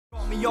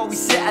me always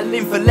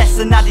settling for less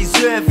than I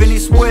deserve, and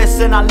it's worse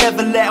than I'll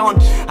ever let on.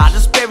 I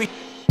just bury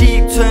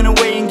deep, turn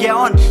away and get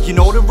on. You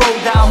know the road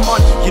that I'm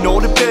on, you know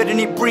the burden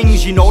it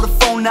brings, you know the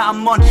phone that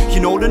I'm on, you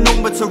know the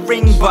number to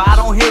ring, but I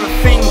don't hear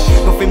a thing.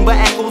 Nothing but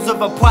echoes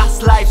of a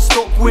past life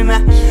stuck with me.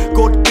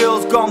 Good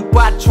girls gone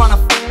bad trying to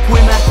fuck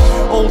with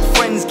me. Old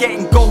friends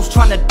getting ghosts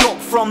trying to duck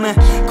from me.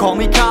 Call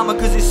me karma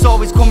cause it's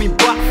always coming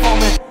back for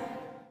me.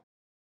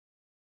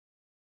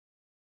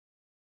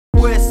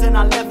 Worse than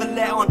I'll ever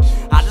let on.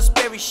 I just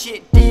bury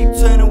shit deep,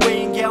 turn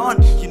away and get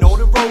on. You know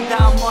the road that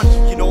I'm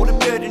on, you know the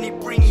burden it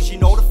brings, you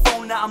know the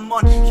phone that I'm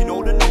on, you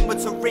know the number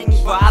to ring,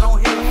 but I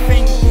don't hear a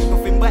thing.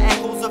 Nothing but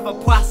echoes of a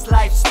past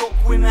life stuck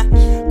with me.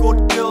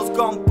 Good girls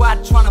gone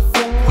bad trying to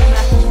fuck with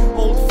me.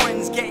 Old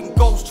friends getting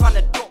ghosts trying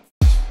to duck.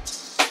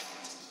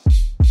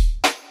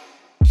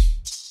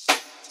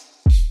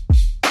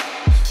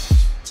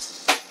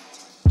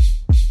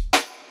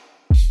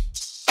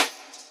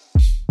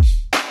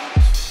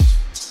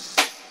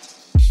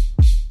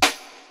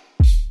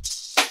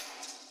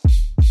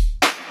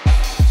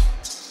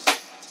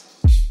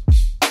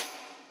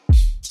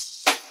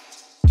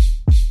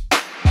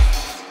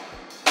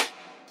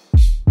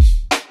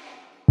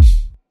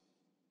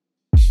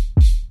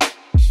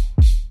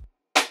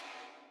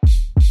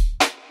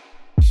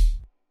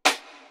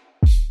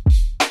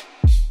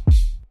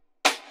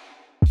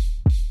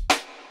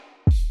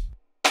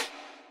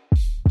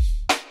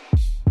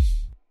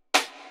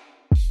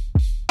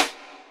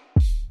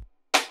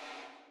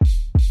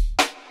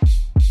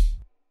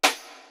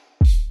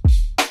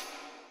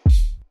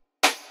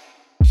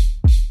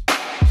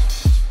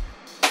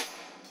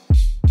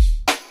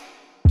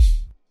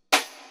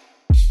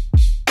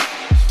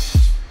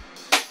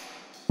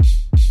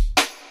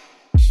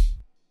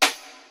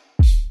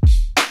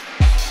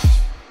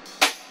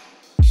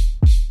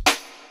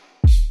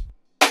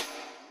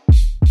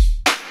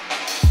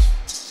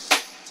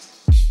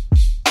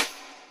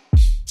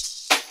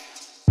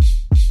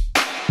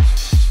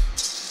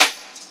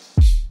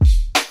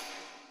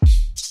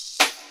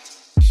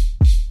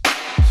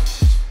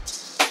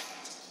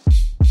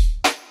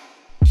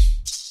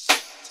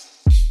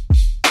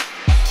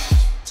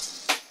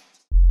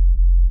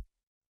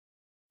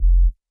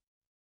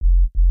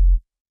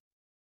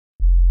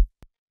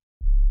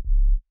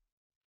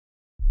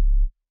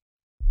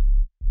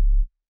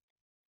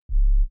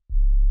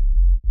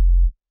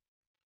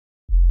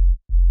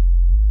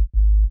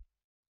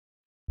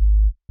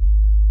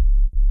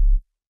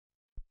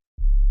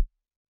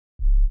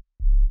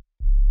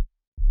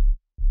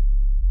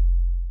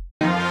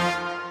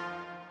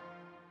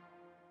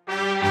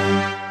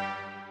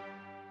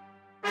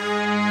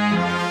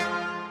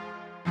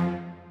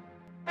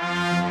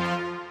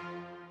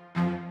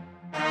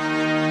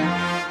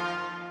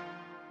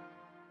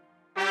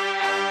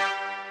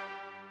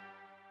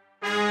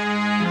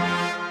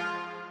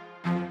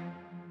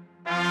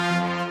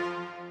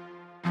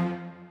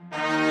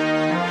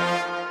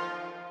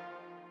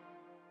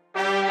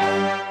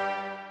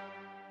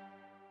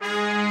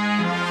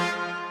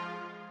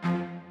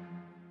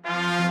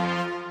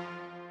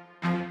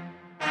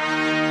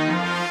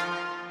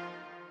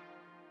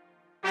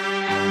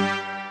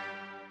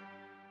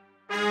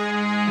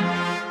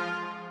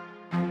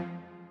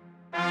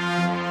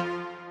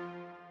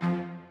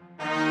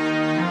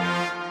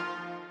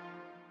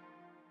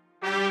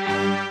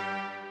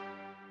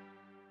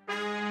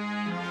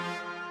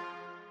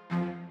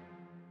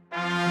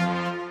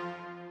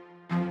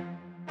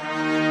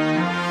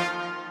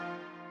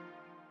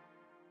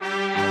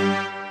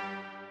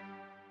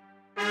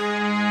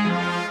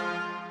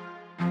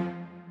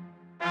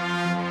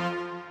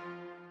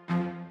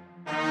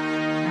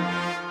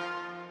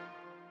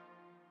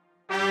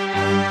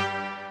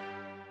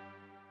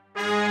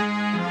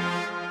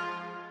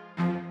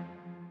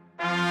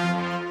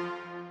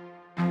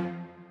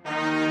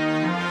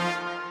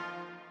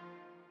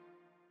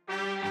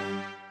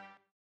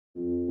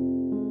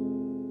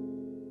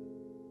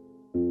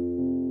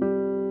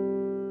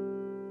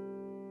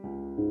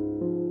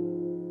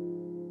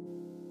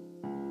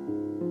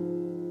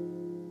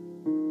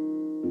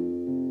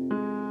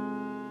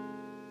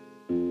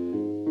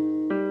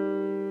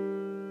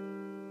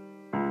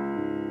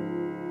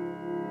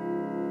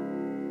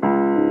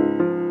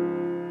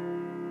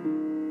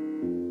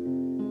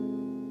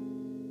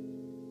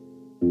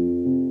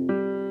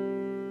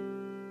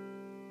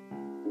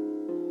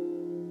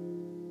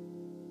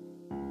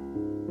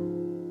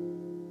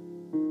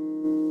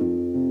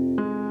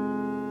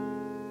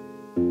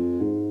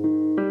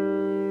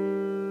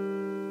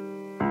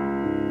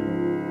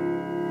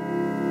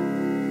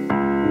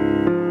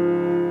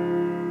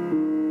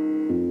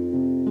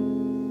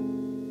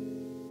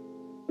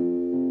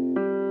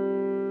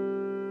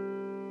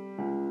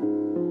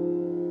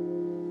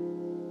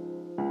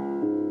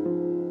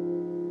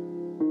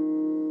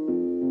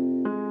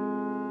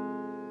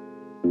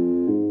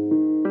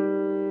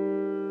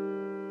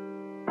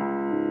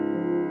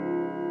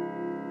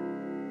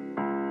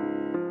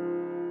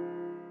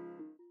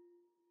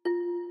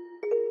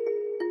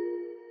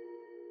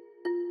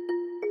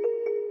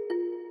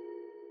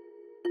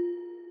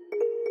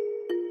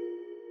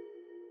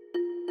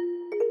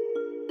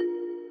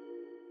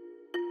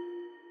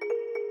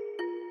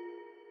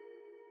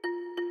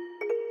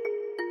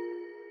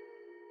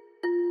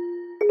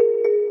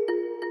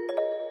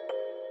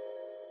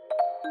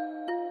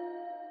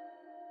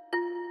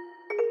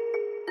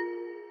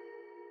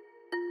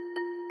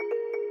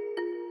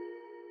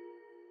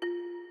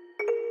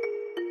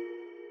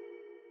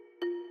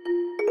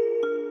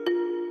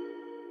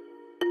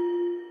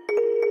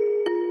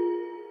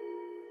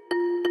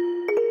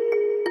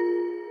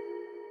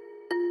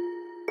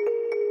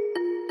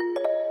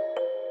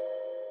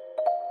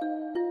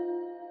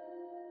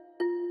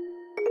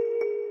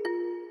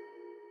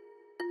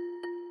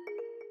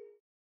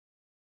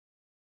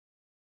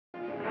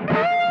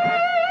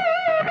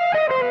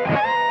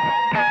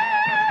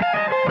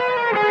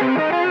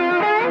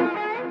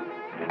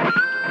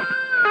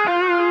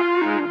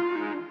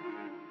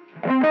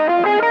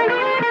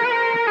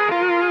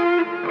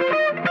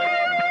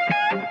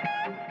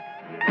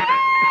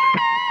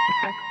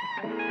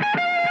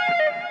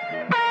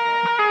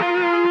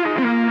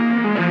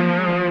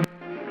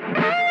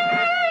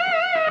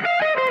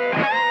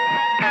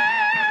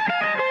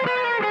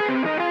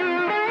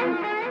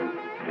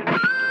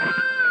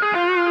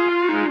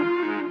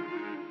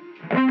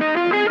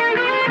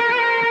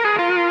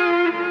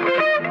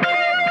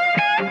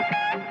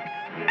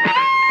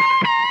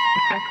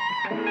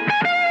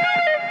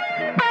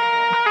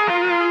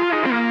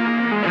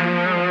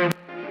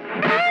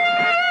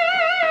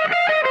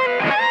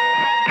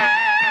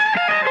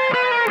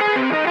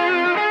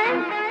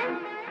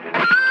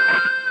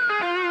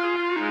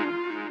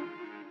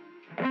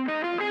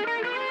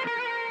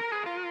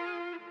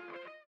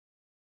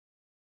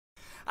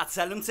 I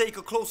tell them take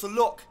a closer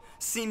look.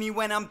 See me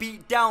when I'm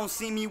beat down,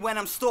 see me when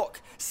I'm stuck.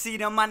 See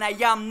the man I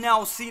am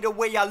now, see the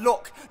way I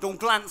look. Don't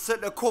glance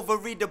at the cover,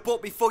 read the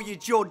book before you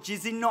judge.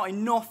 Is it not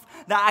enough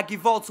that I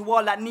give all to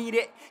all that need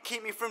it?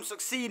 Keep me from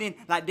succeeding,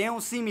 like they don't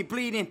see me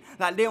bleeding.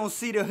 Like they don't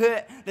see the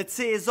hurt, the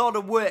tears or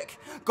the work.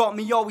 Got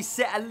me always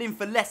settling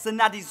for less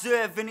than I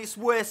deserve. And it's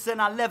worse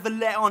than I'll ever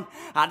let on.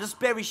 I just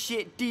bury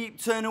shit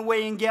deep, turn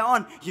away and get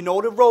on. You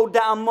know the road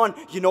that I'm on,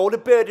 you know the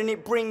burden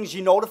it brings.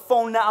 You know the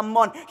phone that I'm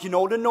on, you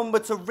know the number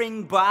to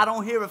ring. But I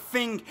don't hear a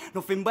thing,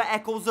 nothing but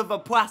echoes of a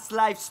past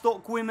life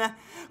stuck with me.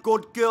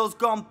 Good girls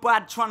gone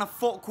bad trying to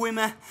fuck with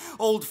me.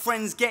 Old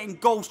friends getting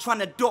ghosts trying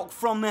to duck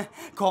from me.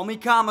 Call me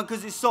karma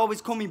cause it's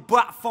always coming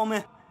back for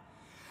me.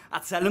 I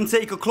tell them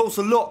take a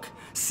closer look.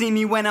 See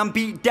me when I'm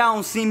beat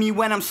down, see me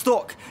when I'm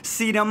stuck.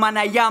 See the man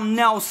I am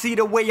now, see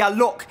the way I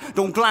look.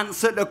 Don't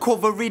glance at the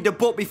cover, read the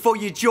book before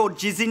you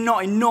judge. Is it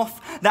not enough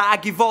that I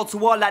give all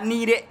to all that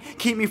need it?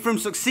 Keep me from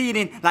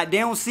succeeding, like they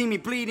don't see me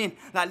bleeding.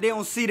 Like they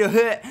don't see the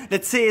hurt, the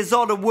tears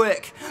or the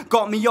work.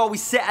 Got me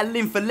always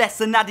settling for less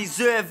than I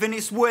deserve. And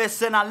it's worse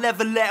than I'll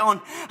ever let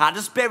on. I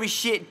just bury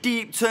shit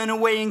deep, turn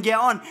away and get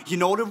on. You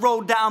know the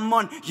road that I'm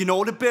on, you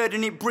know the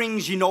burden it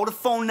brings. You know the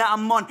phone that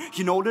I'm on,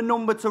 you know the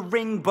number to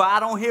ring. But I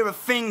don't hear a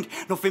thing,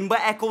 nothing but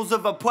echoes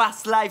of a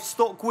past life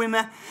stuck with me.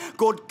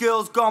 Good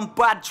girls gone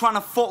bad trying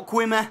to fuck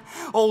with me.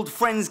 Old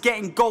friends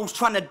getting ghosts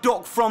trying to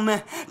duck from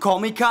me. Call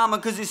me karma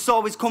cause it's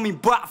always coming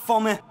back for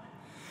me.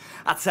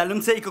 I tell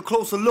them take a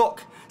closer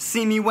look.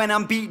 See me when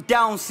I'm beat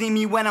down, see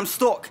me when I'm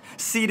stuck.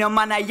 See the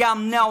man I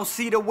am now,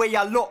 see the way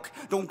I look.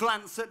 Don't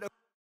glance at the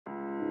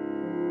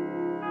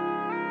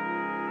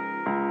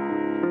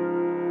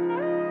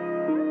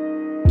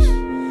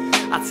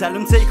I tell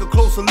them take a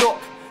closer look.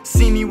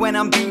 See me when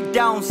I'm beat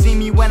down, see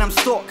me when I'm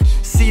stuck.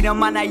 See the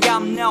man I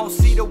am now,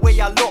 see the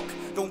way I look.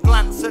 Don't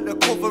glance at the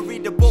cover,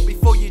 read the book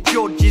before you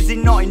judge. Is it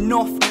not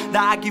enough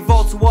that I give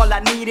all to all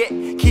that need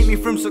it? Keep me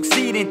from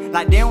succeeding,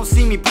 like they don't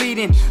see me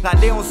bleeding. Like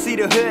they don't see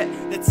the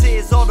hurt, the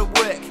tears or the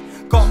work.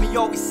 Got me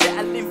always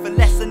settling for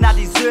less than I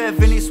deserve.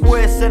 And it's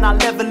worse than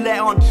I'll ever let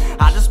on.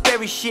 I just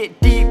bury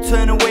shit deep,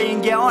 turn away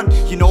and get on.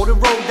 You know the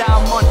road that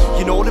I'm on,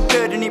 you know the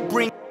burden it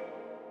brings.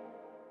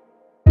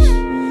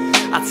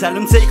 I tell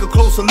them take a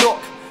closer look.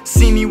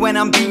 See me when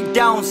I'm beat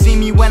down, see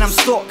me when I'm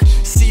stuck.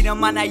 See the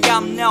man I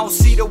am now,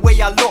 see the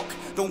way I look.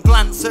 Don't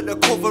glance at the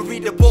cover,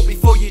 read the book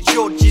before you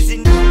judge. Is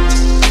it?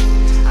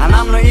 And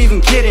I'm not even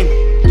kidding.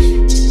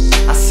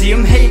 I see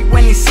them hate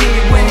when they see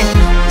me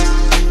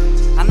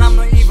winning. And I'm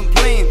not even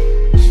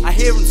playing. I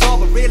hear them talk,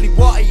 but really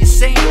what are you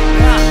saying?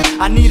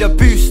 I need a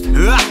boost,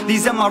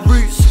 these are my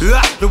roots.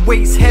 The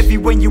weight's heavy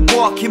when you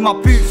walk in my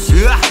boots.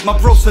 My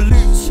bro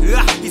salutes,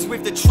 he's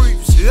with the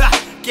troops.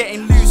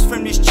 Getting loose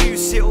from this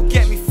juice, it'll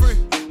get me through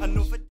another